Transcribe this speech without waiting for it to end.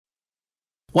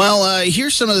Well,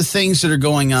 here's some of the things that are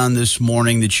going on this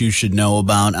morning that you should know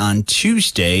about on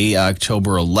Tuesday,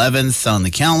 October 11th on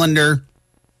the calendar.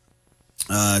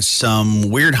 Some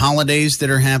weird holidays that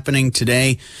are happening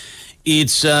today.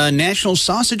 It's National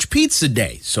Sausage Pizza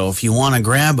Day. So if you want to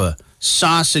grab a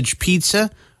sausage pizza,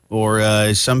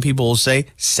 or some people will say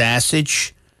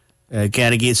sausage,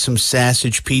 got to get some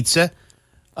sausage pizza.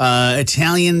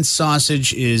 Italian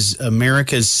sausage is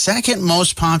America's second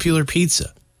most popular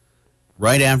pizza,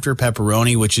 right after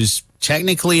pepperoni, which is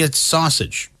technically a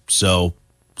sausage. So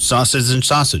sausage and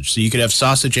sausage. So you could have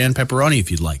sausage and pepperoni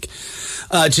if you'd like.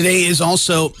 Today is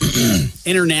also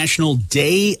International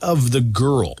Day of the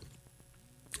Girl.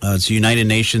 It's the United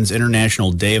Nations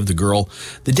International Day of the Girl.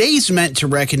 The day is meant to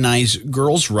recognize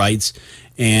girls' rights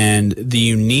and the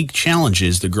unique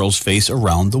challenges the girls face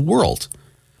around the world.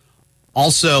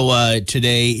 Also,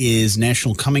 today is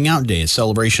National Coming Out Day, a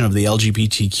celebration of the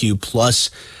LGBTQ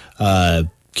plus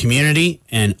community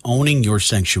and owning your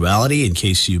sexuality, in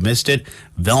case you missed it.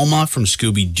 Velma from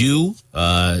Scooby-Doo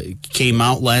came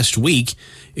out last week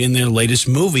in their latest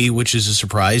movie, which is a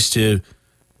surprise to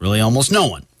really almost no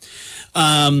one.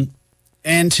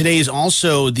 And today is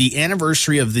also the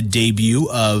anniversary of the debut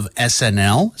of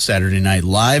SNL, Saturday Night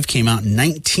Live. Came out in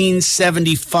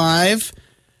 1975,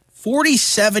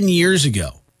 47 years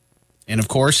ago. And, of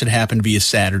course, it happened to be a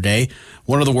Saturday.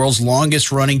 One of the world's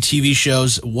longest-running TV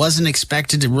shows wasn't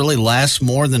expected to really last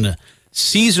more than a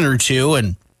season or two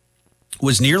and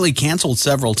was nearly canceled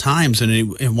several times.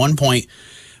 And at one point,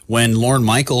 when Lorne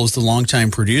Michaels, the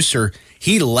longtime producer,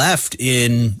 he left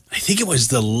in, I think it was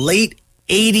the late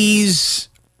 80s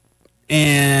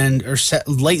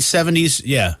late 70s,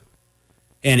 yeah,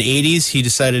 and 80s. He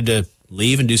decided to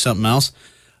leave and do something else.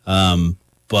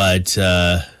 But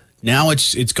now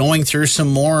it's going through some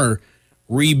more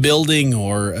rebuilding,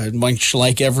 or much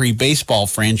like every baseball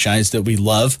franchise that we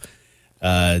love,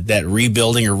 that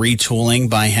rebuilding or retooling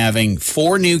by having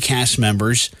 4 new cast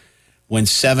members when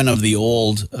 7 of the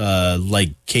old,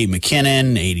 like Kate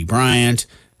McKinnon, A.D. Bryant,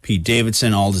 Pete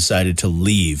Davidson, all decided to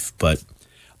leave. But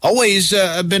always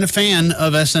been a fan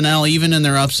of SNL, even in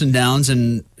their ups and downs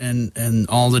and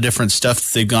all the different stuff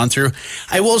that they've gone through.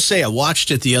 I will say I watched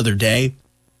it the other day.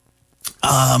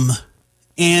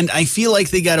 And I feel like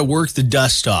they got to work the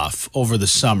dust off over the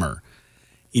summer.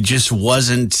 It just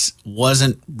wasn't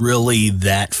really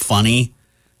that funny.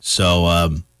 So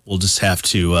we'll just have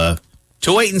to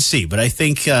wait and see. But I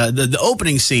think the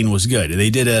opening scene was good.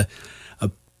 They did a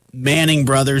Manning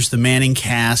Brothers, the Manning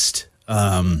cast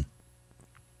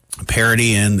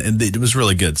parody, and it was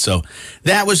really good. So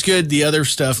that was good. The other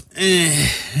stuff,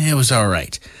 it was all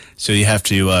right. So you have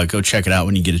to go check it out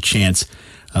when you get a chance.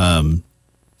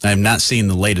 I have not seen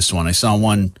the latest one. I saw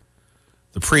one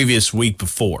the previous week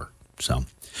before. So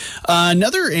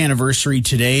another anniversary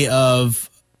today of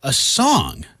a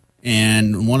song,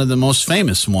 and one of the most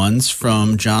famous ones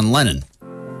from John Lennon.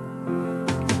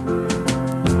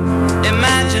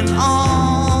 Imagine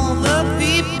all the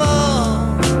people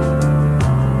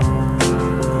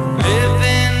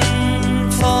living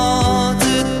for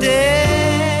today.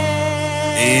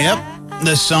 Yep,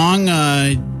 the song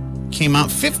came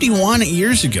out 51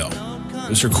 years ago. It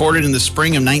was recorded in the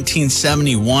spring of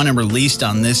 1971 and released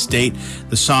on this date.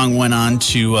 The song went on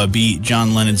to be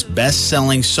John Lennon's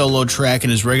best-selling solo track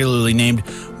and is regularly named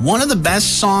one of the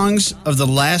best songs of the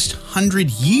last 100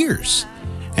 years.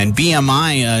 And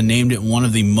BMI named it one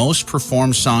of the most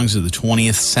performed songs of the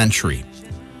 20th century.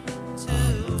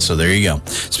 So there you go.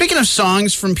 Speaking of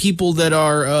songs from people that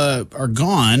are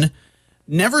gone,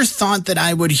 never thought that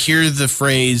I would hear the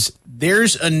phrase,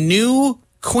 "There's a new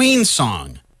Queen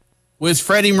song with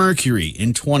Freddie Mercury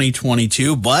in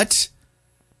 2022, but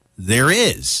there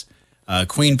is.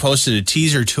 Queen posted a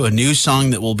teaser to a new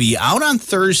song that will be out on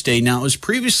Thursday. Now, it was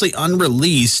previously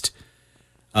unreleased,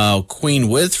 Queen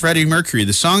with Freddie Mercury.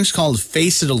 The song's called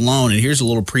Face It Alone, and here's a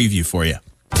little preview for you.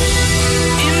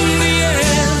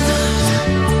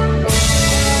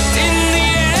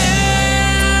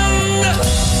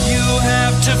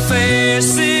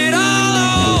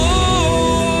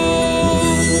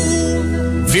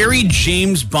 Very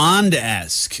James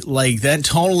Bond-esque. Like, that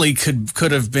totally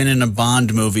could have been in a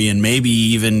Bond movie, and maybe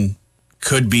even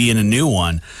could be in a new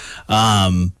one.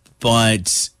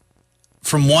 But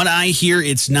from what I hear,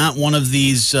 it's not one of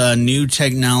these new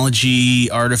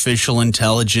technology, artificial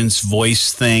intelligence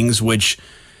voice things, which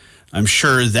I'm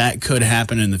sure that could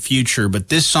happen in the future. But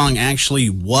this song actually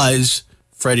was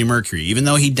Freddie Mercury. Even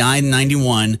though he died in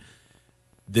 91,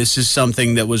 This is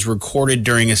something that was recorded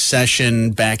during a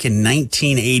session back in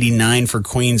 1989 for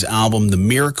Queen's album The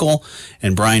Miracle.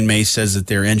 And Brian May says that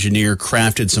their engineer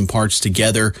crafted some parts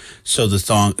together so the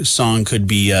song could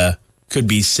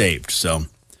be saved. So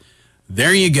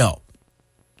there you go.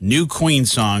 New Queen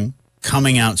song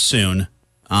coming out soon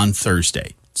on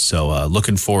Thursday. So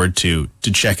looking forward to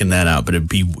checking that out. But it'd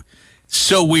be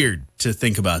so weird to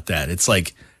think about that. It's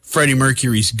like Freddie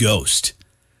Mercury's ghost.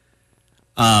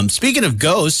 Speaking of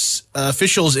ghosts,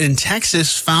 officials in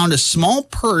Texas found a small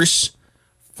purse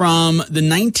from the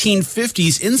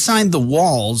 1950s inside the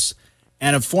walls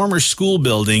at a former school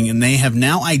building, and they have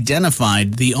now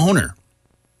identified the owner.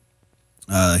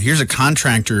 Here's a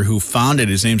contractor who found it.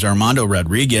 His name's Armando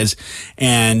Rodriguez,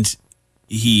 and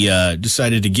he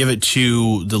decided to give it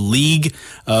to the League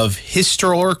of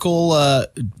Historical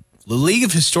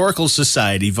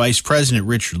Society Vice President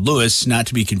Richard Lewis, not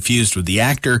to be confused with the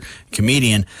actor,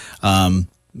 comedian.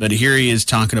 But here he is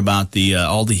talking about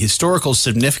all the historical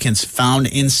significance found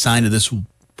inside of this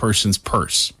person's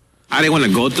purse. I didn't want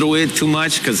to go through it too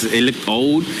much because it looked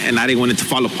old and I didn't want it to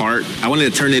fall apart. I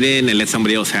wanted to turn it in and let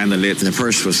somebody else handle it. The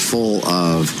purse was full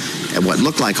of what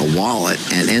looked like a wallet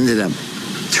and ended up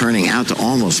turning out to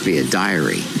almost be a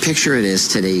diary. Picture it as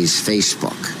today's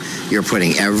Facebook. You're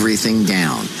putting everything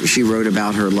down. She wrote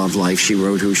about her love life. She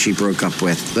wrote who she broke up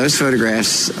with. Those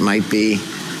photographs might be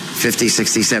 50,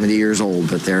 60, 70 years old,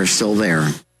 but they're still there.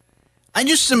 I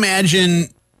just imagine,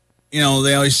 they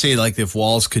always say, like, if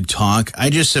walls could talk. I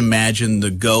just imagine the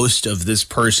ghost of this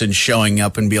person showing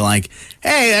up and be like,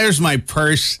 hey, there's my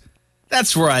purse.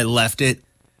 That's where I left it.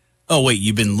 Oh, wait,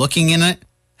 you've been looking in it?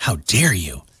 How dare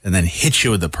you? And then hit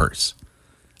you with the purse.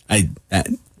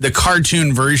 The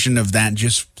cartoon version of that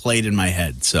just played in my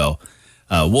head. So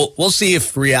we'll see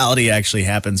if reality actually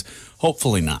happens.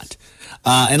 Hopefully not.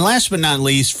 And last but not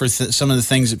least, for some of the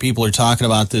things that people are talking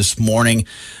about this morning,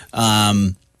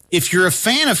 if you're a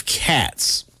fan of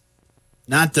Cats,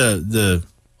 not the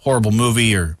horrible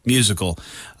movie or musical,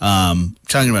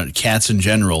 talking about Cats in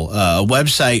general, a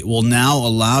website will now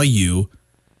allow you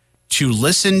to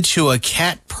listen to a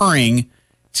cat purring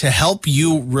to help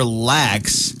you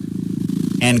relax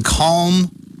and calm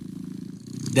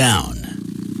down.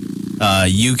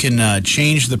 You can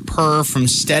change the purr from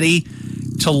steady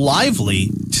to lively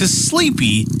to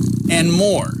sleepy and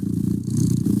more.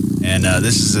 And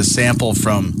this is a sample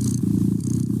from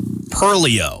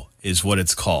Purlio is what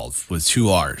it's called, with 2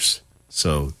 R's.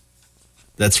 So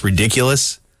that's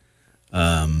ridiculous.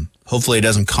 Hopefully it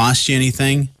doesn't cost you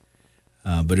anything.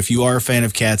 But if you are a fan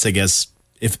of cats, I guess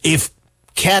if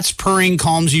cats purring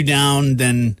calms you down,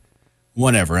 then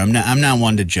whatever. I'm not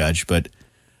one to judge, but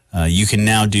you can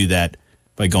now do that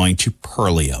by going to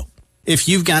Purlio. If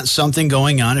you've got something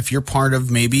going on, if you're part of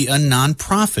maybe a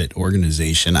nonprofit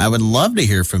organization, I would love to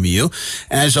hear from you.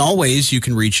 As always, you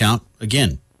can reach out,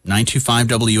 again,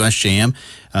 925-WSJM.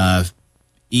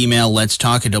 Email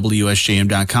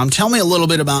letstalk@WSJM.com. Tell me a little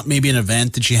bit about maybe an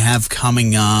event that you have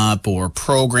coming up or a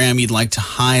program you'd like to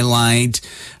highlight.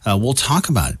 We'll talk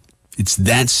about it. It's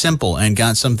that simple. And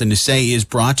Got Something to Say is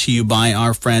brought to you by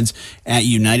our friends at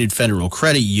United Federal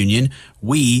Credit Union.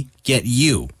 We get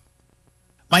you.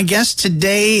 My guest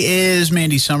today is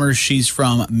Mandy Summers. She's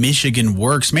from Michigan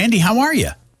Works. Mandy, how are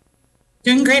you?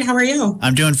 Doing great. How are you?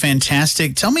 I'm doing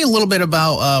fantastic. Tell me a little bit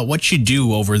about what you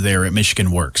do over there at Michigan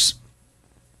Works.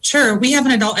 Sure. We have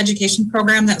an adult education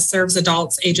program that serves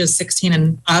adults ages 16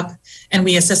 and up, and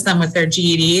we assist them with their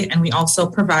GED, and we also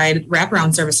provide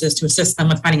wraparound services to assist them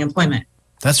with finding employment.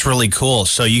 That's really cool.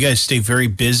 So you guys stay very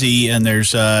busy, and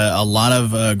there's a lot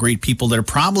of great people that are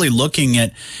probably looking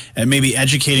at maybe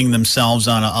educating themselves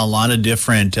on a lot of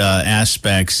different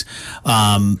aspects.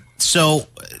 So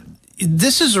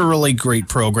this is a really great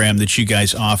program that you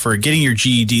guys offer. Getting your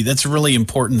GED, that's a really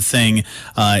important thing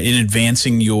in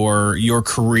advancing your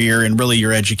career and really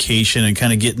your education and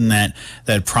kind of getting that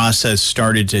process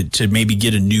started to maybe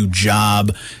get a new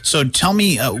job. So tell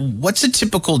me, what's a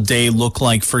typical day look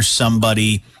like for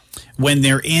somebody when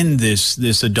they're in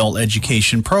this adult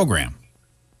education program?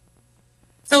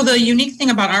 So the unique thing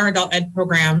about our adult ed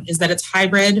program is that it's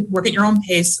hybrid, work at your own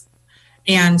pace.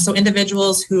 And so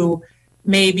individuals who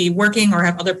may be working or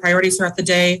have other priorities throughout the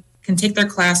day can take their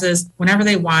classes whenever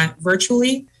they want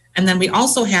virtually. And then we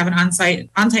also have an on-site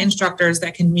instructors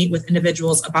that can meet with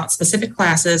individuals about specific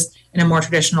classes in a more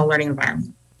traditional learning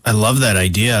environment. I love that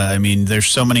idea. I mean, there's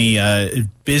so many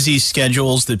busy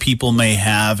schedules that people may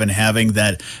have, and having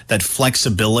that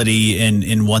flexibility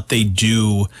in what they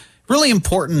do, really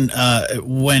important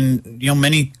when,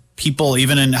 many people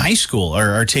even in high school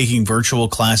are taking virtual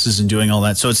classes and doing all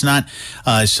that. So it's not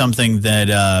something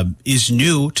that is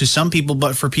new to some people,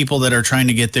 but for people that are trying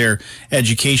to get their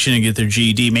education and get their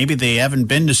GED, maybe they haven't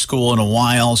been to school in a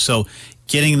while. So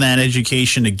getting that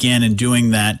education again and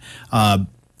doing that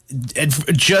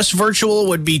just virtual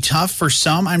would be tough for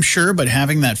some, I'm sure, but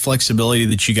having that flexibility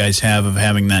that you guys have of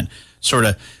having that sort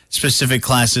of specific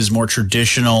classes, more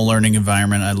traditional learning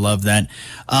environment, I love that.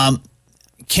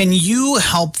 Can you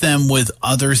help them with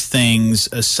other things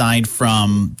aside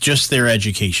from just their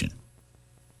education?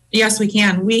 Yes, we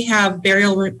can. We have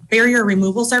barrier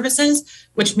removal services,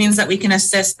 which means that we can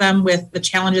assist them with the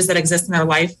challenges that exist in their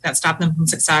life that stop them from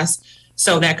success.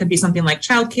 So that could be something like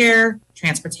childcare,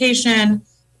 transportation,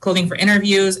 clothing for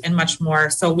interviews, and much more.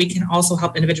 So we can also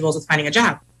help individuals with finding a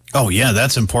job. Oh, yeah,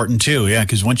 that's important too. Yeah,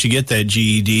 because once you get that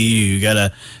GED, you got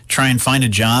to try and find a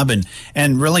job.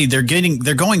 And really, they're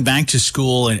going back to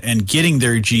school and getting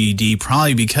their GED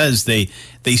probably because they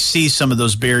see some of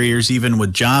those barriers even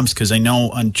with jobs. Because I know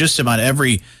on just about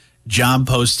every job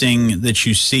posting that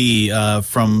you see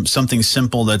from something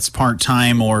simple that's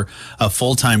part-time or a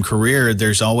full-time career,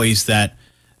 there's always that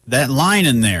line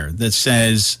in there that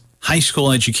says high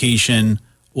school education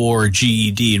or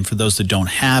GED. And for those that don't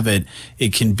have it,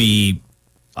 it can be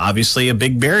obviously a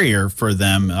big barrier for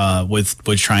them with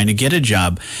trying to get a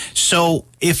job. So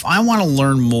if I want to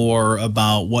learn more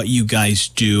about what you guys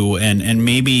do and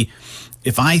maybe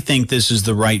if I think this is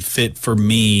the right fit for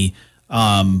me,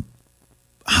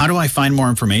 how do I find more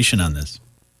information on this?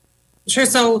 Sure.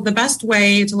 So the best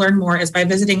way to learn more is by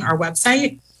visiting our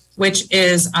website, which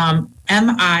is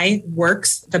miworks.org.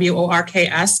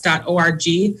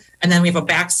 And then we have a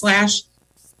backslash,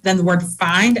 then the word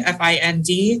find,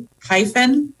 FIND,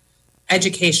 hyphen,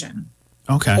 education.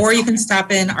 Okay. Or you can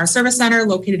stop in our service center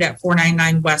located at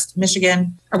 499 West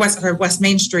Michigan, or West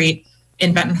Main Street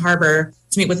in Benton Harbor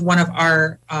to meet with one of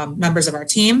our members of our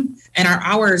team. And our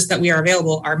hours that we are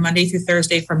available are Monday through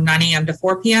Thursday from 9 a.m. to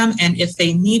 4 p.m. And if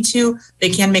they need to, they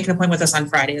can make an appointment with us on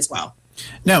Friday as well.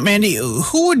 Now, Mandy,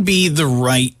 who would be the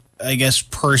right, I guess,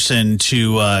 person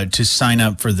to sign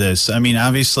up for this? I mean,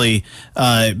 obviously,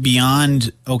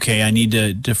 beyond, okay, I need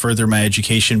to further my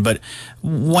education, but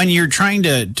when you're trying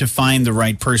to find the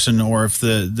right person or if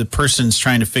the person's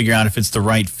trying to figure out if it's the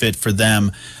right fit for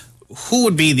them, who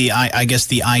would be the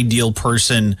ideal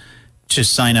person to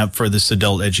sign up for this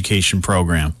adult education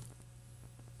program?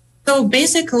 So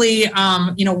basically,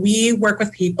 we work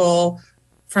with people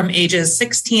from ages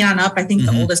 16 on up. I think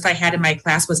the oldest I had in my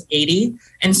class was 80.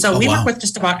 And so we work with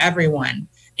just about everyone.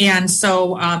 And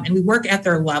so, and we work at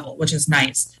their level, which is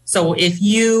nice. So if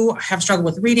you have struggled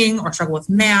with reading or struggle with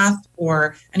math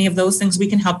or any of those things, we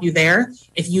can help you there.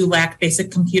 If you lack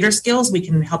basic computer skills, we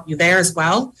can help you there as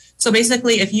well. So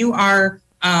basically, if you are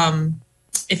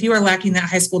lacking that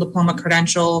high school diploma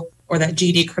credential or that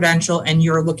GED credential and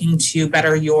you're looking to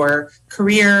better your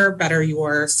career, better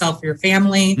yourself, your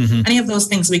family, any of those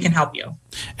things, we can help you.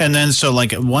 And then so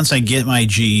like once I get my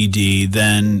GED,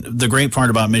 then the great part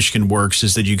about Michigan Works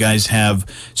is that you guys have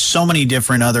so many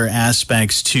different other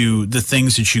aspects to the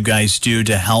things that you guys do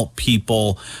to help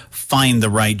people find the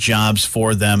right jobs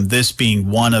for them, this being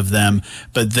one of them.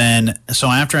 But then, so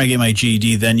after I get my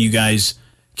GED, then you guys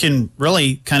can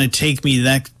really kind of take me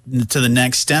to the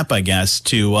next step, I guess,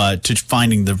 to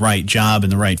finding the right job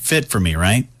and the right fit for me,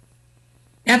 right?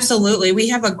 Absolutely. We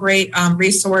have a great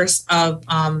resource of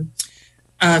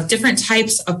different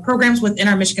types of programs within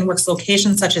our Michigan Works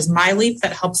location, such as MyLeap,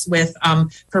 that helps with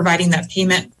providing that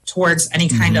payment towards any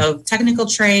kind of technical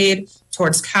trade,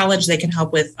 towards college. They can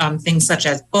help with things such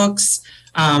as books.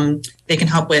 They can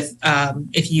help with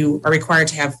if you are required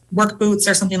to have work boots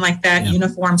or something like that,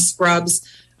 uniforms, scrubs,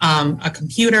 a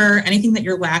computer, anything that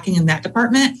you're lacking in that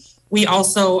department. We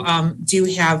also do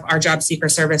have our job seeker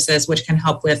services, which can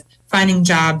help with finding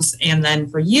jobs. And then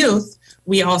for youth,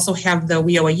 we also have the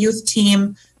WIOA youth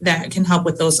team that can help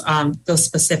with those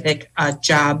specific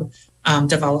job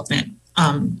development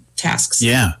tasks.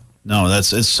 Yeah. No,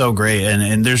 it's so great.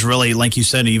 And there's really, like you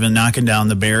said, even knocking down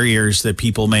the barriers that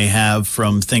people may have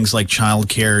from things like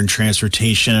childcare and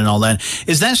transportation and all that.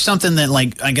 Is that something that,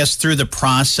 like, I guess through the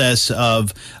process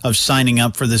of signing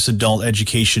up for this adult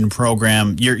education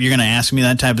program, you're going to ask me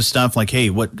that type of stuff? Like, hey,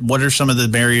 what are some of the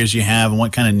barriers you have and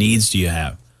what kind of needs do you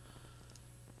have?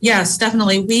 Yes,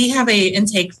 definitely. We have a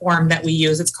intake form that we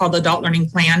use. It's called the Adult Learning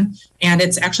Plan, and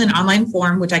it's actually an online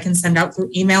form, which I can send out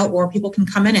through email or people can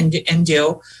come in and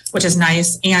do, which is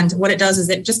nice. And what it does is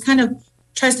it just kind of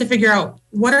tries to figure out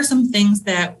what are some things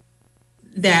that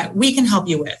we can help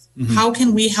you with. How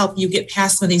can we help you get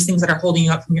past some of these things that are holding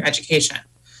you up from your education?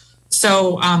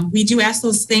 So we do ask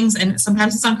those things, and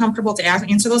sometimes it's uncomfortable to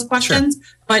answer those questions,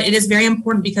 but it is very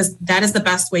important because that is the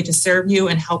best way to serve you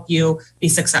and help you be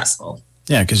successful.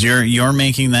 Yeah, because you're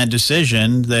making that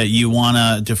decision that you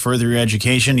want to further your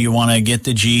education, you want to get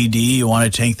the GED, you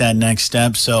want to take that next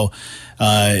step. So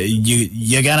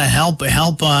you got to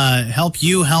help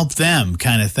you help them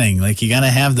kind of thing. Like you got to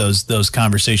have those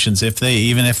conversations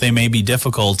even if they may be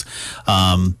difficult.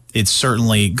 It's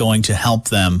certainly going to help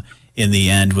them in the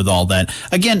end with all that.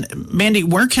 Again, Mandy,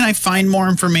 where can I find more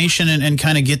information and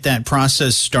kind of get that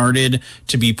process started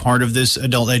to be part of this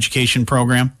adult education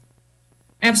program?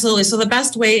 Absolutely. So the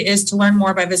best way is to learn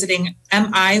more by visiting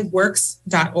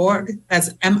miworks.org. That's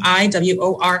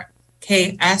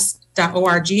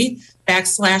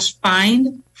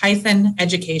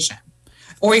miworks.org/find-education.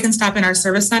 Or you can stop in our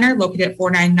service center located at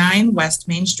 499 West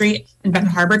Main Street in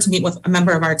Benton Harbor to meet with a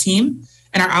member of our team.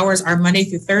 And our hours are Monday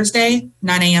through Thursday,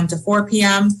 9 a.m. to 4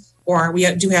 p.m., or we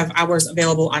do have hours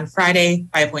available on Friday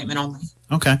by appointment only.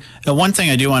 Okay. One thing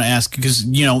I do want to ask, because,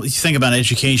 you think about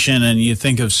education and you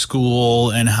think of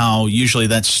school and how usually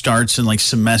that starts in like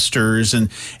semesters and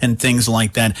things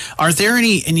like that. Are there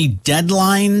any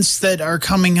deadlines that are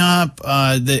coming up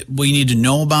that we need to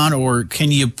know about, or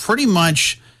can you pretty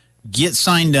much get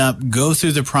signed up, go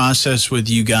through the process with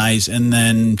you guys, and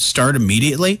then start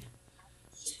immediately?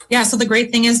 Yeah, so the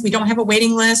great thing is we don't have a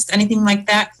waiting list, anything like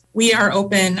that. We are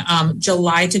open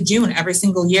July to June every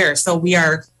single year. So we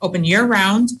are open year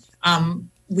round.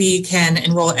 We can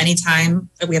enroll at any time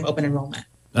that we have open enrollment.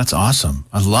 That's awesome.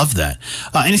 I love that.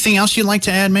 Anything else you'd like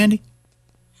to add, Mandy?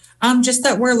 Just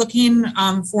that we're looking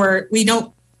we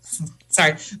know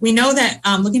that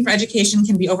looking for education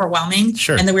can be overwhelming.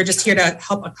 Sure. And that we're just here to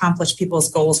help accomplish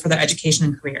people's goals for their education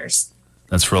and careers.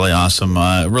 That's really awesome.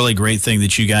 Really great thing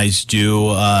that you guys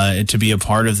do to be a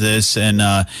part of this. And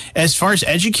as far as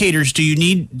educators, do you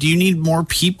need more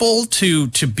people to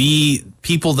be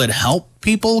people that help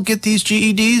people get these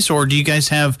GEDs, or do you guys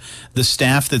have the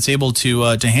staff that's able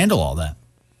to handle all that?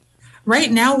 Right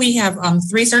now, we have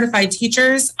 3 certified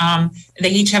teachers. They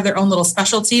each have their own little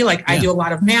specialty. I do a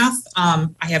lot of math.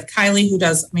 I have Kylie, who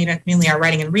does mainly our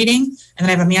writing and reading, and then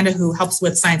I have Amanda, who helps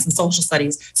with science and social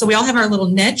studies. So we all have our little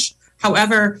niche.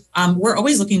 However, we're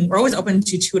always open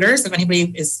to tutors if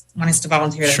anybody is wanting to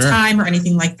volunteer their time or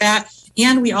anything like that.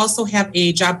 And we also have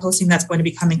a job posting that's going to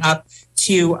be coming up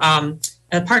to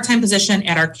a part-time position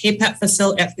at our KPET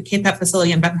facility, at the KPET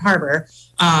facility in Benton Harbor.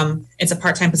 It's a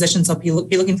part-time position, so be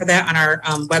looking for that on our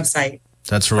website.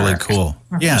 That's really cool.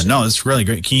 No, it's really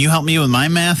great. Can you help me with my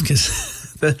math? Because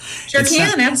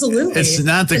absolutely. It's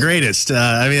not the greatest.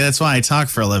 That's why I talk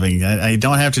for a living. I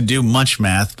don't have to do much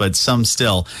math, but some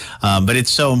still. But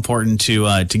it's so important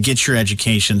to get your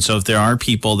education. So if there are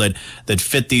people that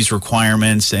fit these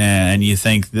requirements and you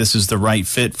think this is the right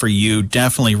fit for you,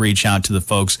 definitely reach out to the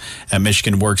folks at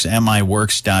Michigan Works,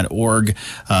 miworks.org,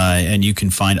 and you can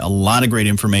find a lot of great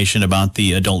information about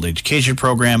the adult education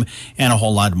program and a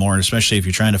whole lot more, especially if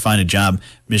you're trying to find a job.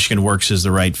 Michigan Works is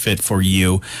the right fit for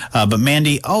you. But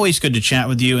Mandy, always good to chat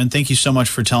with you, and thank you so much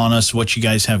for telling us what you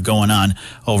guys have going on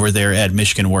over there at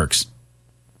Michigan Works.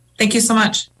 Thank you so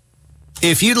much.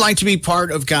 If you'd like to be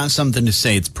part of Got Something to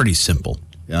Say, it's pretty simple.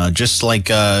 Just like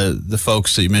the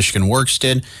folks at Michigan Works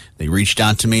did, they reached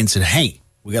out to me and said, hey,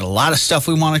 we got a lot of stuff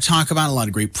we want to talk about, a lot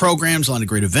of great programs, a lot of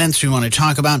great events we want to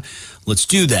talk about. Let's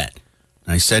do that.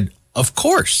 And I said, of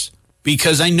course,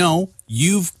 because I know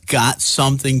you've got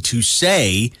something to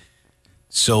say,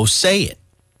 so say it.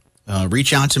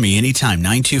 Reach out to me anytime,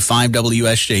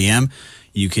 925-WSJM.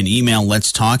 You can email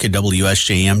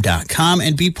letstalk@WSJM.com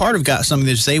and be part of Got Something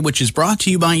to Say, which is brought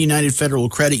to you by United Federal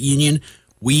Credit Union.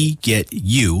 We get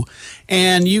you.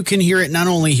 And you can hear it not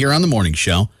only here on the morning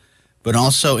show, but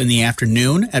also in the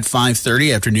afternoon at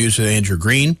 5:30 after News with Andrew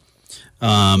Green,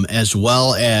 as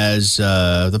well as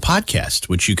the podcast,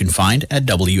 which you can find at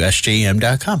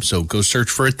WSJM.com. So go search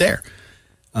for it there.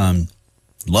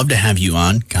 Love to have you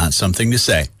on Got Something to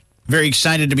Say. Very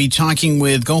excited to be talking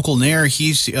with Gokul Nair.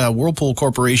 He's Whirlpool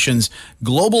Corporation's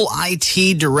Global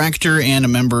IT Director and a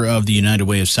member of the United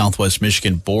Way of Southwest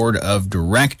Michigan Board of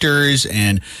Directors.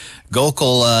 And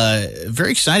Gokul,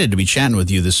 very excited to be chatting with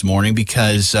you this morning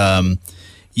because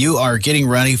you are getting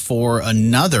ready for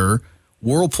another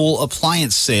Whirlpool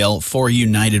appliance sale for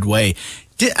United Way.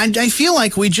 I feel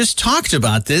like we just talked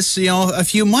about this, a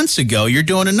few months ago. You're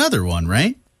doing another one,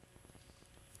 right?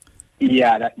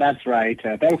 Yeah, that's right.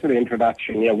 Thanks for the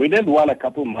introduction. Yeah, we did one a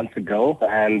couple months ago,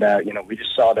 and we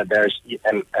just saw that there's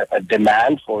a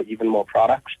demand for even more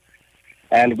products.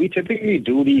 And we typically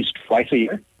do these twice a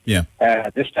year. Yeah.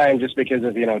 This time, just because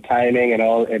of timing and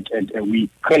all, we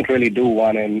couldn't really do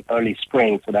one in early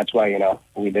spring, so that's why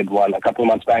we did one a couple of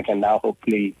months back, and now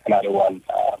hopefully another one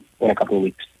in a couple of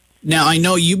weeks. Now, I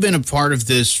know you've been a part of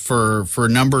this for a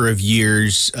number of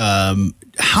years.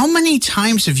 How many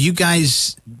times have you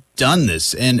guys done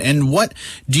this? And what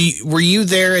were you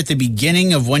there at the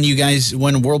beginning of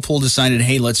when Whirlpool decided,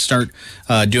 hey, let's start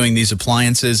doing these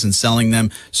appliances and selling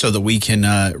them so that we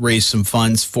can raise some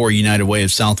funds for United Way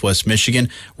of Southwest Michigan?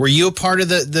 Were you a part of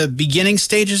the beginning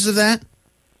stages of that?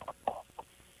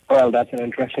 Well, that's an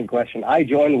interesting question. I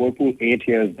joined Whirlpool 8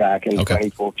 years back in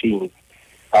 2014.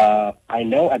 I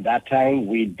know at that time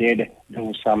we did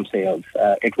do some sales.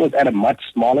 It was at a much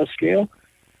smaller scale,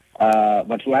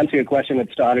 but to answer your question,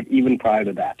 it started even prior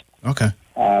to that. Okay.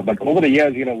 But over the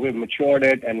years, we've matured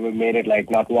it and we've made it like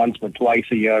not once but twice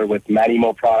a year with many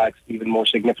more products, even more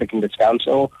significant discounts.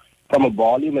 So from a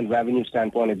volume and revenue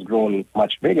standpoint, it's grown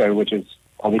much bigger, which is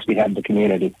obviously helped the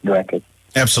community directly.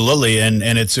 Absolutely, and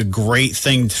it's a great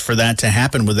thing for that to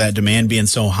happen with that demand being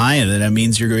so high, and that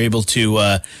means you're able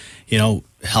to,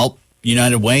 help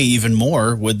United Way even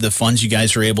more with the funds you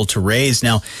guys are able to raise.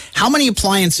 Now, how many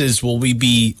appliances will we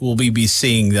be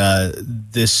seeing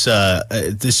this?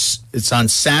 It's on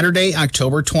Saturday,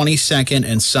 October 22nd,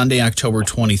 and Sunday, October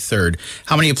 23rd.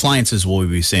 How many appliances will we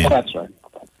be seeing? Oh, that's right.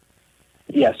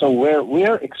 Yeah, so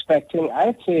we're expecting,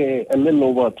 I'd say, a little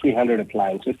over 300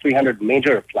 appliances, 300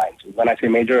 major appliances. When I say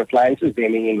major appliances, they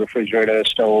mean refrigerators,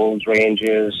 stoves,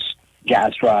 ranges,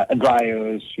 gas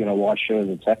dryers, washers,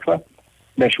 etc.,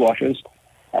 dishwashers.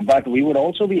 But we would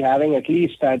also be having at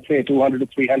least, I'd say, 200 to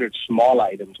 300 small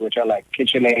items, which are like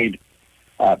KitchenAid.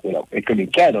 It could be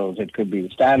kettles, it could be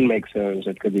stand mixers,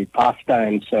 it could be pasta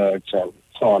inserts, and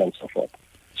so on and so forth.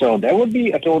 So there would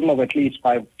be a total of at least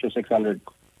 500 to 600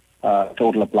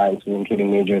 total appliances,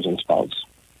 including majors and smalls.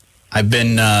 I've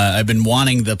been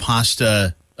wanting the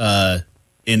pasta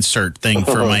insert thing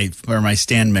for my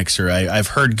stand mixer. I've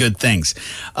heard good things.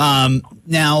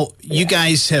 Now, you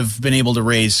guys have been able to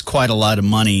raise quite a lot of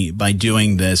money by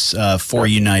doing this for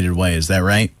United Way. Is that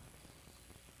right?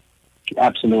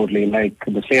 Absolutely. Like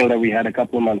the sale that we had a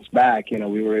couple of months back,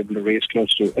 we were able to raise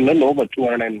close to a little over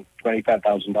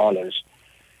 $225,000.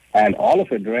 And all of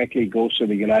it directly goes to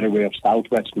the United Way of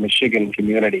Southwest Michigan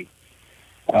community,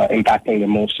 impacting the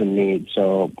most in need.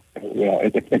 So,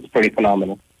 it's pretty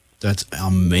phenomenal. That's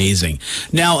amazing.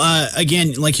 Now,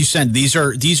 again, like you said, these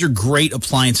are great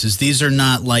appliances. These are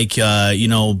not like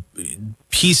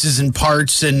pieces and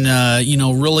parts and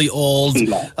really old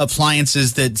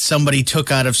appliances that somebody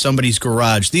took out of somebody's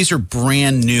garage. These are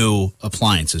brand new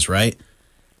appliances, right?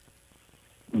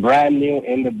 Brand new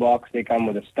in the box. They come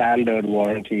with a standard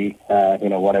warranty,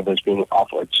 whatever's being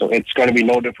offered. So it's going to be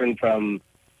no different from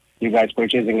you guys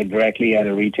purchasing it directly at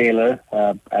a retailer,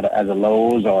 as a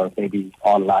Lowe's or maybe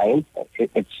online.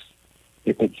 It's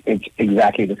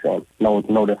exactly the same.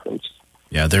 No difference.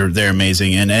 Yeah, they're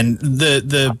amazing. And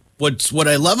the what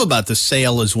I love about the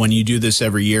sale is when you do this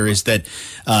every year is that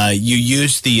you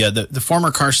use the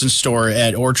former Carson store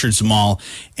at Orchards Mall,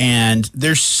 and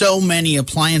there's so many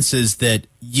appliances that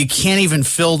you can't even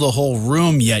fill the whole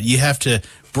room yet. You have to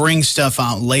bring stuff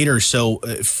out later. So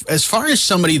as far as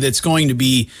somebody that's going to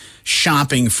be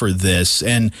shopping for this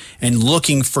and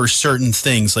looking for certain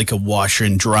things like a washer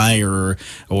and dryer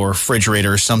or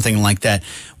refrigerator or something like that,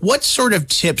 what sort of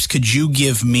tips could you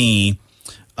give me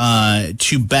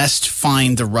to best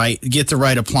get the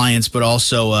right appliance, but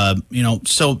also,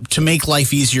 so to make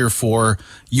life easier for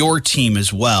your team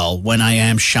as well when I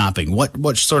am shopping?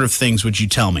 What sort of things would you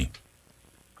tell me?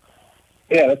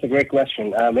 Yeah, that's a great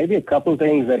question. Maybe a couple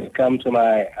things that come to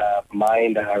my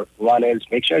mind are, one is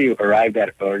make sure you arrive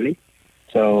there early.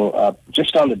 So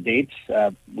just on the dates,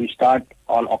 we start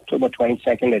on October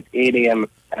 22nd at 8 a.m.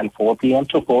 and 4 p.m.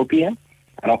 to 4 p.m.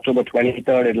 And October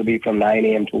 23rd, it'll be from 9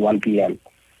 a.m. to 1 p.m.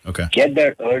 Okay. Get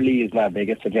there early is my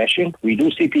biggest suggestion. We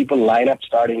do see people line up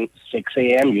starting 6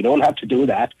 a.m. You don't have to do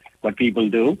that, but people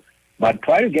do. But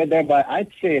try to get there by,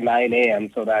 I'd say, 9 a.m.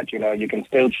 so that, you can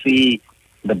still see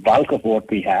the bulk of what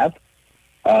we have.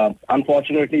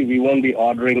 Unfortunately, we won't be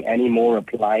ordering any more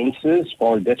appliances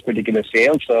for this particular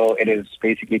sale, so it is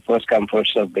basically first come,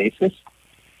 first serve basis.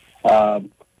 So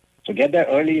get there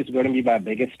early is going to be my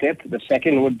biggest tip. The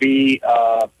second would be,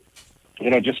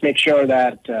 just make sure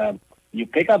that you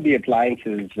pick up the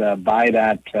appliances by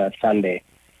that Sunday.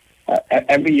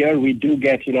 Every year we do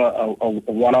get, a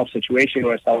one-off situation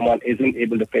where someone isn't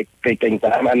able to pick things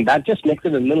up, and that just makes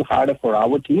it a little harder for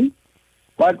our team.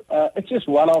 But it's just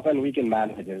one-off and we can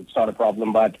manage it. It's not a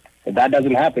problem. But if that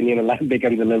doesn't happen, life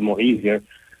becomes a little more easier.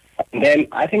 And then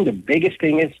I think the biggest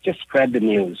thing is just spread the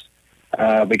news.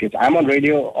 because I'm on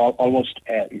radio almost,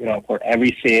 for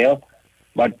every sale.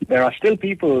 But there are still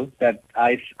people that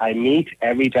I meet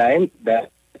every time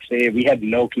that say we had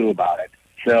no clue about it.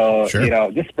 So,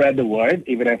 Sure. just spread the word,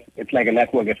 even if it's like a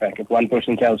network effect. If one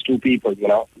person tells two people,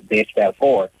 they tell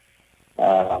four.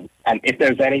 And if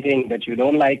there's anything that you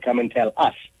don't like, come and tell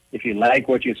us. If you like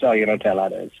what you saw, tell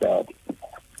others. So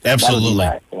Absolutely.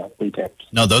 that would be my, 3 tips.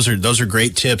 No, those are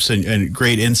great tips and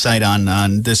great insight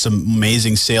on this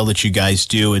amazing sale that you guys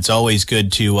do. It's always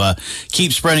good to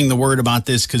keep spreading the word about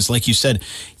this because, like you said,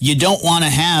 you don't want to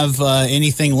have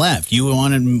anything left. You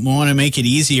want to make it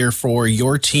easier for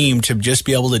your team to just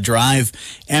be able to drive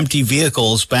empty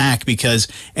vehicles back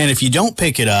and if you don't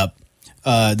pick it up,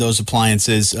 those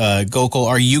appliances, Gokul,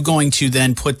 are you going to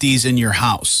then put these in your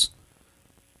house?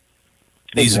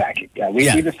 Exactly. Yeah, we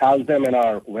just house them in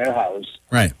our warehouse.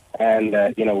 Right. And,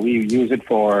 we use it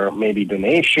for maybe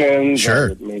donations.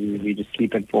 Sure. Or maybe we just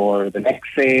keep it for the next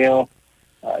sale.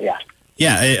 Yeah.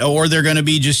 Yeah, or they're going to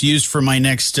be just used for my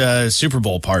next Super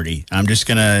Bowl party. I'm just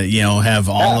going to, have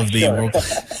all of the...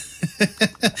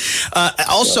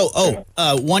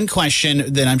 Sure. One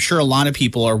question that I'm sure a lot of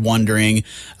people are wondering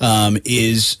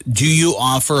is, do you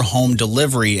offer home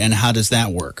delivery, and how does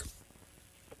that work?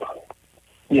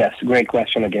 Yes, great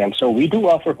question again. So we do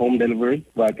offer home delivery,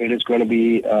 but it is going to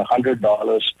be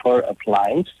 $100 per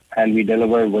appliance, and we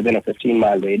deliver within a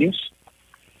 15-mile radius.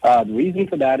 The reason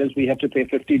for that is we have to pay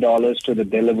 $50 to the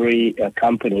delivery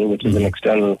company, which is an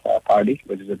external party,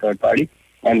 which is a third party,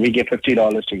 and we give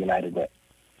 $50 to United Way.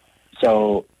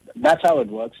 So that's how it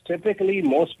works. Typically,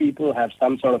 most people have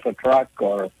some sort of a truck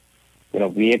or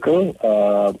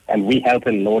vehicle, and we help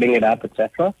in loading it up,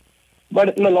 etc.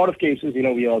 But in a lot of cases,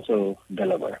 we also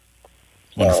deliver.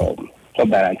 So hope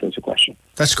that answers your question.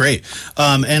 That's great.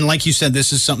 And like you said,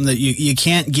 this is something that you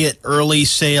can't get early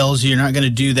sales. You're not going to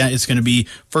do that. It's going to be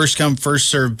first come, first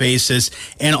served basis.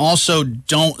 And also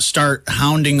don't start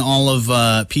hounding all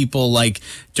of people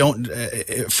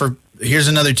here's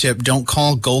another tip. Don't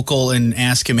call Gokul and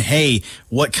ask him, hey,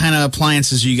 what kind of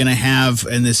appliances are you going to have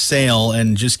in this sale?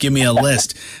 And just give me a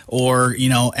list. Or,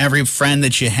 every friend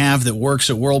that you have that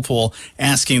works at Whirlpool,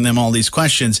 asking them all these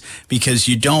questions because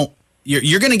you're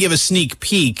going to give a sneak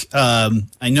peek. I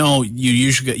know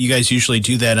you guys usually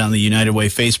do that on the United Way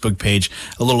Facebook page,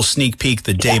 a little sneak peek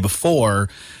the day before.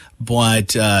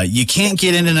 But you can't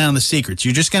get in and out of the secrets.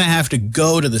 You're just going to have to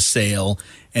go to the sale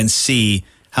and see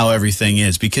how everything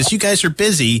is because you guys are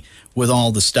busy with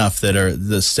all the stuff that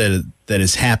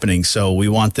is happening. So we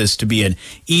want this to be an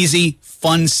easy,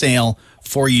 fun sale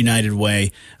for United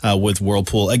Way with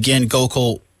Whirlpool. Again,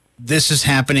 Gokul, this is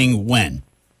happening when?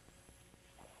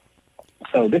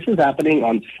 So this is happening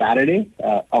on Saturday,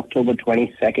 October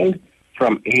 22nd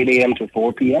from 8 a.m. to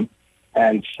 4 p.m.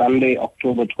 and Sunday,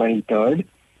 October 23rd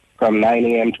from 9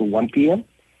 a.m. to 1 p.m.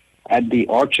 at the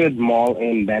Orchard Mall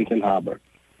in Benton Harbor.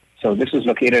 So this is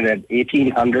located at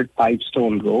 1800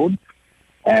 Pipestone Road,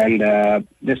 and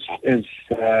this is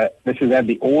at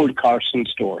the old Carson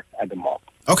store at the mall.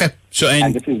 Okay.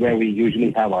 And this is where we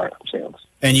usually have our sales.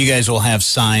 And you guys will have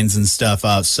signs and stuff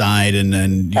outside, and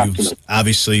then you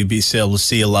obviously be able to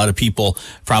see a lot of people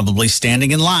probably standing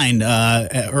in line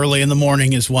early in the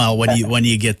morning as well when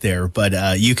you get there.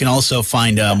 But you can also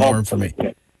find more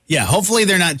information. Yeah, hopefully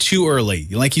they're not too early.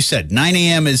 Like you said, 9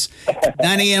 a.m.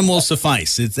 will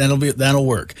suffice. That'll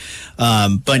work.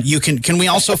 But can we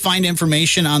also find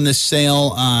information on this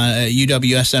sale at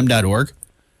uwsm.org?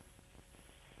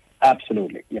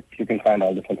 Absolutely. Yep, you can find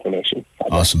all this information.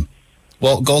 Awesome.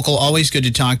 Well, Gokul, always good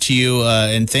to talk to you,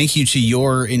 and thank you to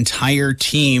your entire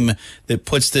team that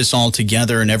puts this all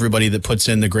together and everybody that puts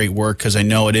in the great work, because I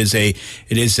know it is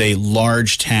a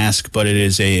large task, but it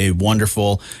is a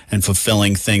wonderful and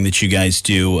fulfilling thing that you guys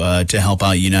do to help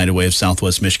out United Way of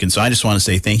Southwest Michigan. So I just want to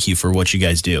say thank you for what you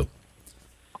guys do.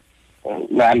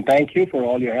 And thank you for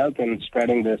all your help in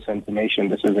spreading this information.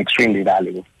 This is extremely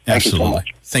valuable. Thank you so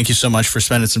much. Thank you so much for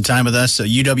spending some time with us.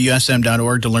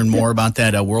 uwsm.org to learn more about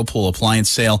that Whirlpool appliance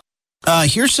sale.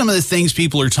 Here's some of the things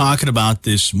people are talking about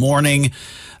this morning.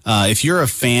 If you're a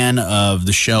fan of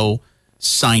the show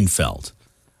Seinfeld,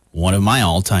 one of my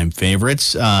all-time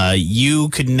favorites, you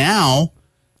could now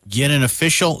get an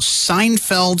official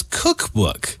Seinfeld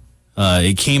cookbook.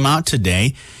 It came out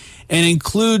today. And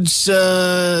includes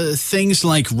things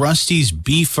like Rusty's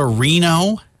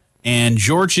beefarino and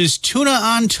George's tuna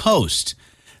on toast,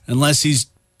 unless he's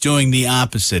doing the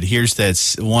opposite. Here's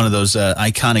one of those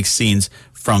iconic scenes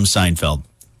from Seinfeld.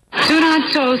 Tuna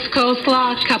on toast,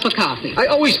 coleslaw, cup of coffee. I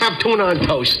always have tuna on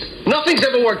toast. Nothing's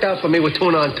ever worked out for me with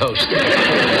tuna on toast.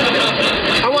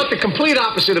 I want the complete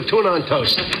opposite of tuna on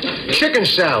toast. Chicken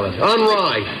salad on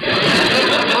rye,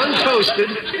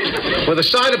 untoasted, with a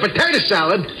side of potato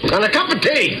salad and a cup of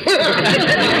tea.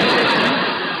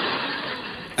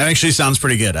 That actually sounds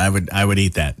pretty good. I would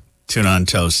eat that. Tuna on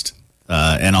toast,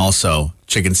 and also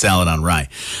chicken salad on rye.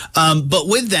 But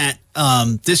with that,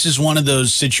 this is one of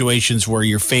those situations where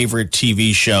your favorite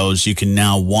TV shows, you can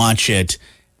now watch it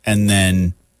and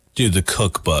then do the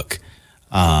cookbook.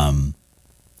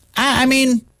 I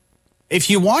mean, if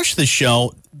you watch the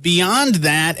show, beyond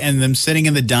that and them sitting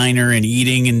in the diner and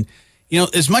eating, and, you know,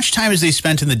 as much time as they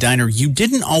spent in the diner, you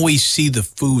didn't always see the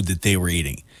food that they were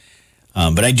eating.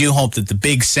 But I do hope that the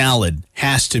big salad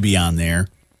has to be on there.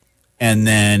 And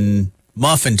then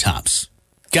muffin tops.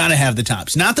 Got to have the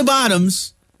tops. Not the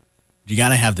bottoms. You got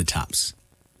to have the tops.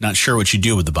 Not sure what you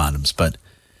do with the bottoms, but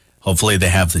hopefully they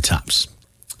have the tops.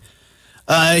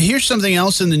 Here's something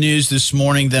else in the news this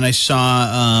morning that I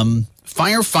saw.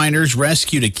 Firefighters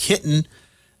rescued a kitten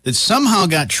that somehow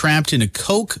got trapped in a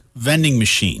Coke vending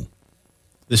machine.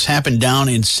 This happened down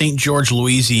in St. George,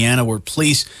 Louisiana, where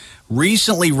police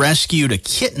recently rescued a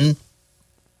kitten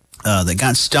that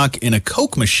got stuck in a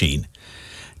Coke machine.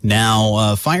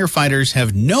 Now, firefighters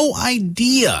have no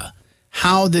idea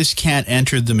how this cat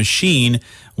entered the machine.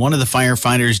 One of the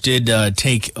firefighters did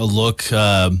take a look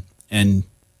and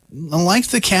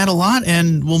liked the cat a lot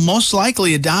and will most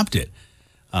likely adopt it.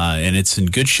 And it's in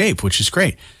good shape, which is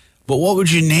great. But what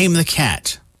would you name the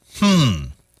cat?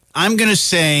 I'm going to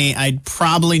say I'd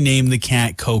probably name the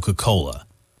cat Coca-Cola.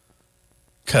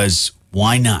 Because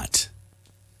why not?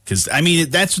 Because, I mean,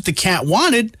 that's what the cat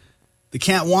wanted. The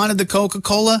cat wanted the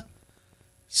Coca-Cola.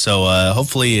 So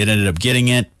hopefully it ended up getting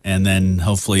it. And then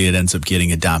hopefully it ends up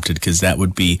getting adopted, because that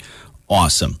would be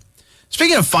awesome.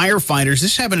 Speaking of firefighters,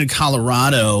 this happened in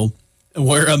Colorado,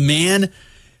 where a man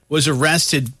was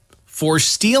arrested for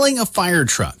stealing a fire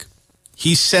truck.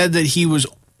 He said that he was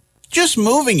just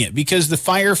moving it because the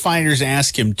firefighters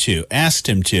asked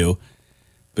him to,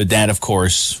 but that, of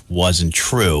course, wasn't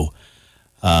true.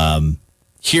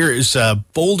 Here is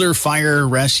Boulder Fire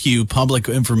Rescue Public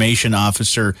Information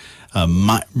Officer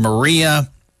Maria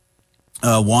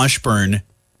Washburn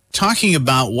talking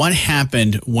about what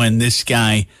happened when this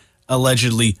guy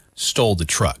allegedly stole the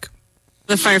truck.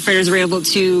 The firefighters were able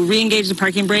to re-engage the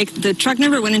parking brake. The truck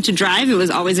never went into drive. It was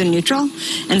always in neutral.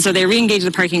 And so they re-engaged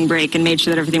the parking brake and made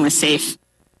sure that everything was safe.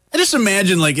 I just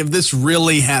imagine, like, if this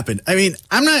really happened. I mean,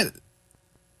 I'm not...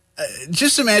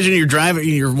 just imagine you're driving,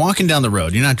 you're walking down the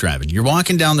road. You're not driving. You're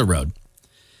walking down the road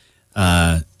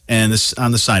and this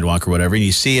on the sidewalk or whatever, and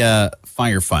you see a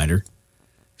firefighter.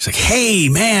 He's like, hey,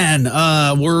 man,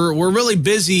 we're really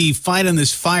busy fighting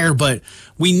this fire, but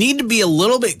we need to be a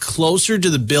little bit closer to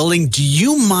the building. Do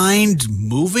you mind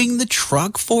moving the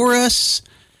truck for us?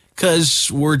 Because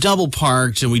we're double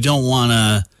parked and we don't want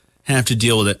to have to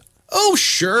deal with it. Oh,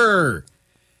 sure.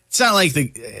 It's not like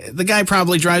the guy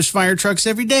probably drives fire trucks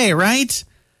every day, right?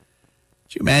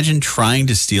 Could you imagine trying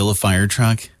to steal a fire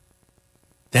truck?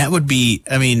 That would be,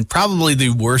 I mean, probably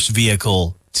the worst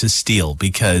vehicle to steal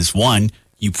because, one,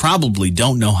 you probably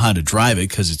don't know how to drive it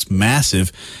because it's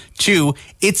massive. Two,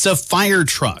 it's a fire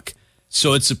truck,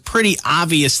 so it's a pretty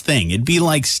obvious thing. It'd be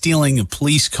like stealing a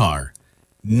police car.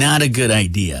 Not a good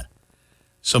idea.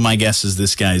 So my guess is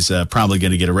this guy's probably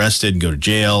going to get arrested and go to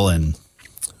jail, and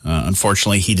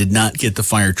unfortunately, he did not get the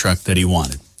fire truck that he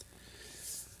wanted.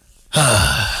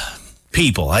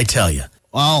 People, I tell you.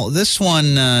 Well, this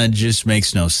one just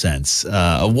makes no sense.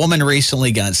 A woman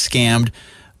recently got scammed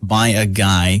by a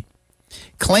guy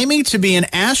claiming to be an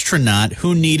astronaut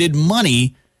who needed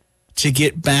money to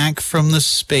get back from the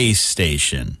space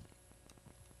station.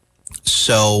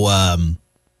 So,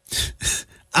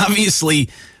 obviously,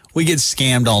 we get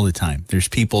scammed all the time. There's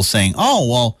people saying, oh,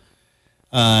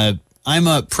 well, I'm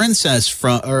a princess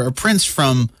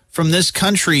from this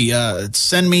country.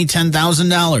 Send me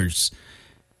 $10,000.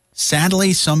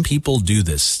 Sadly, some people do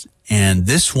this. And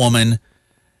this woman,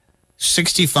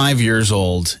 65 years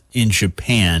old in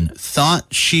Japan,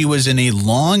 thought she was in a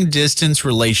long-distance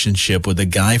relationship with a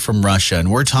guy from Russia.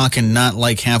 And we're talking not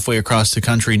like halfway across the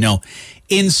country. No,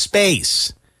 in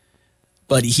space.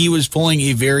 But he was pulling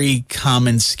a very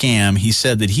common scam. He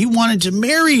said that he wanted to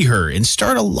marry her and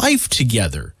start a life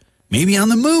together. Maybe on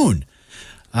the moon,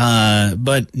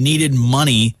 but needed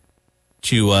money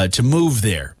to move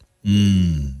there.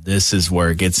 This is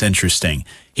where it gets interesting.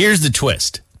 Here's the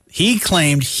twist. He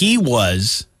claimed he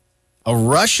was a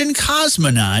Russian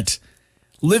cosmonaut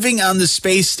living on the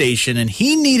space station, and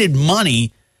he needed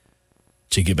money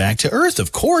to get back to Earth,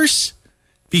 of course,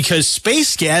 because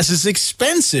space gas is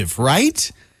expensive,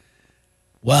 right?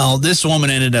 Well, this woman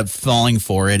ended up falling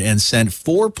for it and sent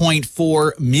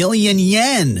 4.4 million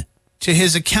yen to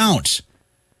his account.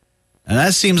 And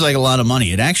that seems like a lot of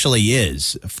money. It actually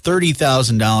is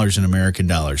 $30,000 in American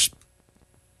dollars.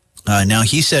 Now,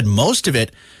 he said most of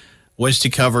it was to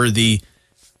cover the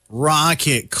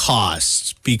rocket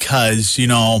costs because,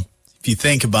 if you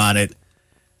think about it,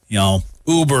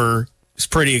 Uber is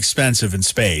pretty expensive in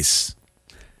space.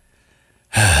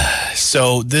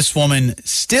 So this woman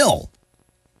still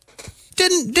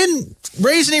didn't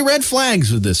raise any red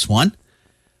flags with this one.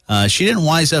 She didn't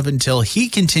wise up until he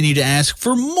continued to ask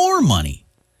for more money.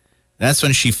 That's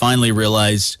when she finally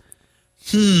realized,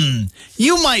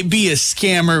 you might be a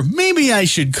scammer. Maybe I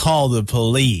should call the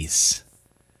police.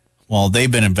 Well,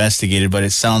 they've been investigated, but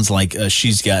it sounds like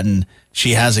she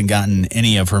hasn't gotten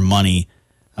any of her money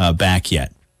back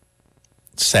yet,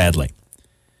 sadly.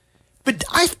 But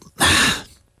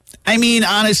I mean,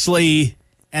 honestly,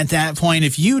 at that point,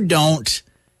 if you don't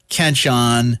catch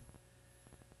on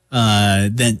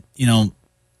that,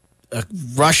 a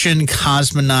Russian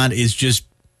cosmonaut is just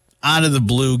out of the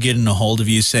blue getting a hold of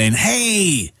you saying,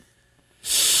 hey,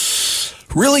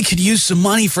 really could use some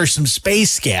money for some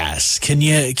space gas. Can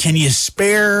you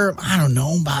spare, I don't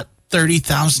know, about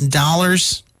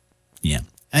 $30,000? Yeah,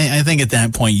 I think at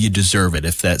that point you deserve it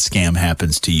if that scam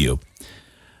happens to you.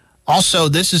 Also,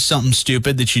 this is something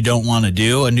stupid that you don't want to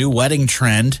do. A new wedding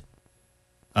trend.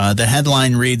 The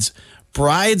headline reads,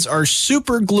 brides are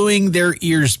super gluing their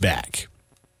ears back.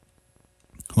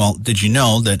 Well, did you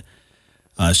know that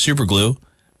super glue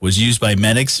was used by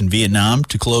medics in Vietnam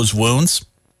to close wounds?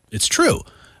 It's true.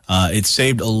 It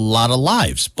saved a lot of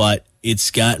lives, but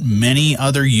it's got many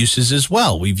other uses as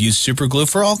well. We've used super glue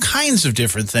for all kinds of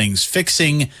different things.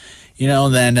 Fixing,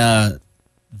 that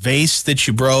vase that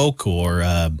you broke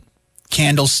or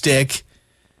candlestick.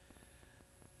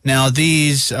 Now,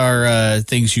 these are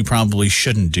things you probably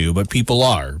shouldn't do, but people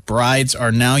are. Brides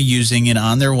are now using it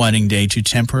on their wedding day to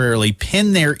temporarily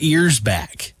pin their ears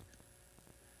back.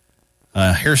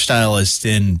 A hairstylist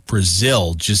in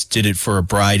Brazil just did it for a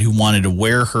bride who wanted to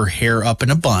wear her hair up in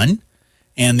a bun,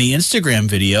 and the Instagram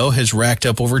video has racked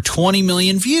up over 20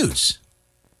 million views.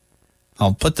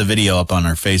 I'll put the video up on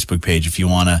our Facebook page if you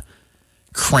want to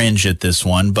cringe at this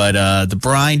one, but the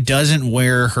bride doesn't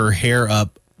wear her hair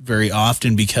up very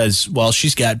often because, well,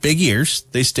 she's got big ears.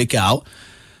 They stick out.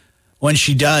 When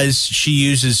she does, she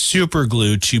uses super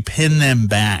glue to pin them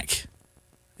back.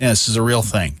 Yeah, this is a real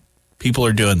thing. People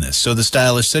are doing this. So the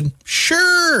stylist said,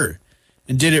 sure,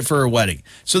 and did it for her wedding.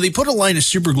 So they put a line of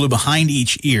super glue behind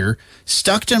each ear,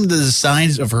 stuck them to the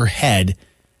sides of her head,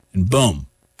 and boom,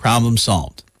 problem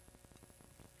solved.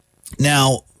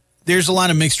 Now, there's a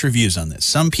lot of mixed reviews on this.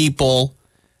 Some people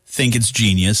think it's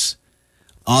genius.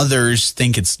 Others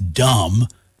think it's dumb,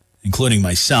 including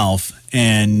myself,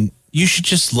 and you should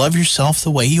just love yourself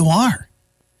the way you are.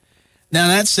 Now,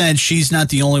 that said, she's not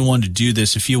the only one to do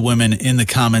this. A few women in the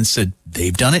comments said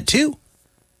they've done it too.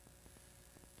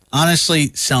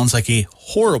 Honestly, sounds like a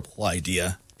horrible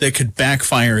idea that could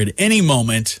backfire at any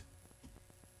moment.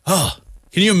 Oh,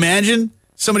 can you imagine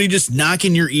somebody just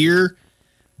knocking your ear,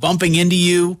 bumping into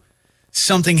you?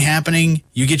 Something happening,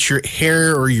 you get your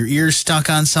hair or your ear stuck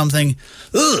on something.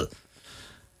 Ugh.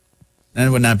 That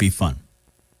would not be fun.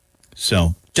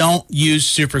 So don't use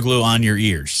super glue on your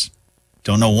ears.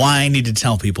 Don't know why I need to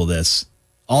tell people this.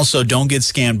 Also, don't get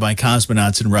scammed by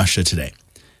cosmonauts in Russia today.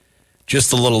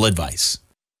 Just a little advice.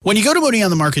 When you go to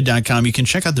MoodyOnTheMarket.com, you can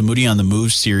check out the Moody on the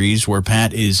Move series where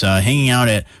Pat is hanging out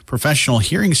at Professional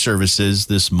Hearing Services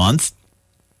this month.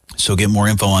 So get more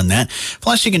info on that.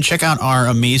 Plus, you can check out our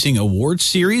amazing awards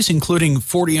series, including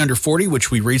 40 Under 40,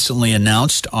 which we recently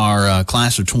announced our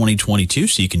class of 2022.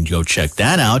 So you can go check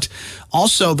that out.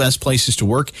 Also, best places to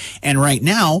work. And right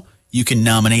now, you can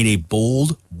nominate a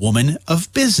Bold Woman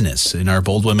of Business in our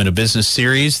Bold Women of Business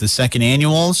series, the second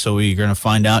annual. So we're going to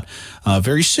find out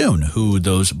very soon who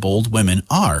those bold women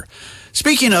are.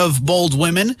 Speaking of bold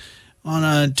women, I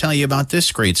want to tell you about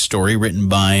this great story written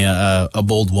by a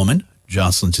bold woman,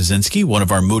 Jocelyn Tazinski, one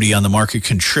of our Moody on the Market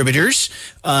contributors,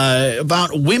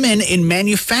 about women in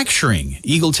manufacturing.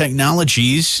 Eagle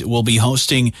Technologies will be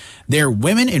hosting their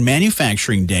Women in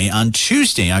Manufacturing Day on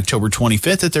Tuesday, October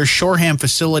 25th at their Shoreham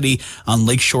facility on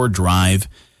Lakeshore Drive.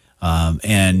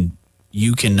 And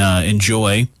you can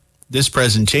enjoy this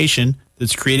presentation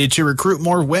that's created to recruit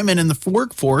more women in the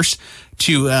workforce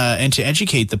and to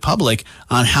educate the public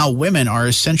on how women are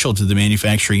essential to the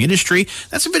manufacturing industry.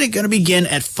 That's going to begin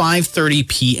at 5:30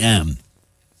 p.m.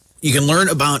 You can learn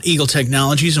about Eagle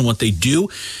Technologies and what they do,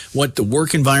 what the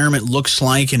work environment looks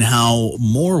like, and how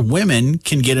more women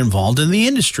can get involved in the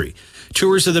industry.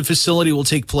 Tours of the facility will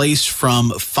take place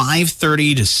from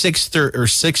 5:30 to 6:30 or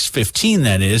 6:15,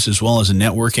 that is, as well as a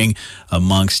networking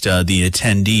amongst the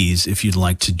attendees if you'd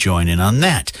like to join in on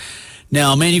that.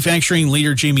 Now, manufacturing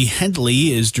leader Jamie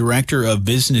Headley is Director of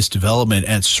Business Development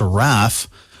at Saraf,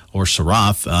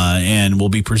 and will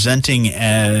be presenting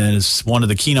as one of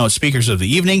the keynote speakers of the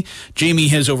evening. Jamie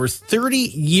has over 30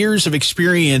 years of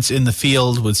experience in the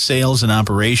field with sales and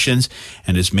operations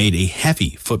and has made a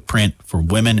heavy footprint for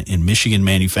women in Michigan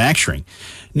manufacturing.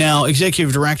 Now,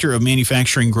 Executive Director of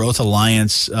Manufacturing Growth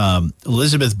Alliance,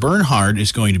 Elizabeth Bernhard,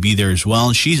 is going to be there as well.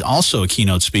 And she's also a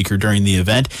keynote speaker during the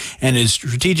event and is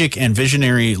strategic and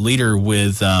visionary leader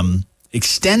with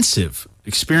extensive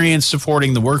experience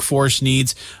supporting the workforce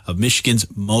needs of Michigan's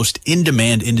most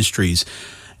in-demand industries.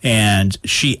 And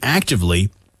she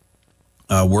actively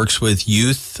works with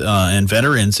youth and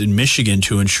veterans in Michigan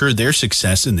to ensure their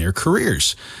success in their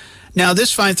careers. Now,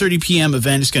 this 5:30 p.m.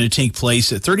 event is going to take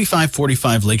place at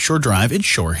 3545 Lakeshore Drive in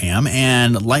Shoreham,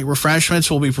 and light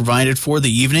refreshments will be provided for the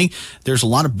evening. There's a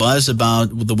lot of buzz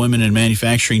about the Women in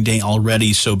Manufacturing Day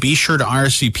already, so be sure to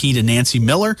RSVP to Nancy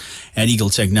Miller at Eagle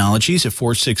Technologies at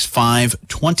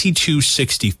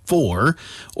 465-2264,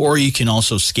 or you can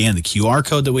also scan the QR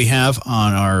code that we have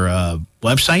on our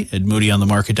website at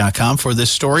moodyonthemarket.com for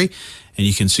this story, and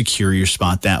you can secure your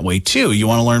spot that way too. You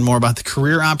want to learn more about the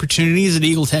career opportunities at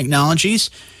Eagle Technologies?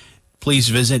 Please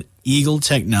visit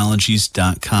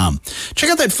eagletechnologies.com. Check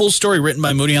out that full story written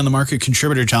by Moody on the Market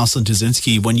contributor Jocelyn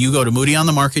Tazinski when you go to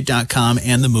moodyonthemarket.com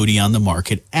and the Moody on the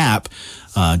Market app.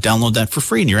 Download that for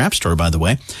free in your app store, by the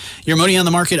way. Your Moody on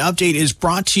the Market update is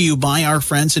brought to you by our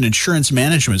friends in Insurance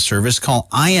Management Service. Call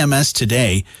IMS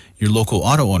today, your local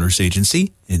auto owners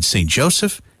agency in St.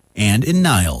 Joseph and in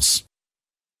Niles.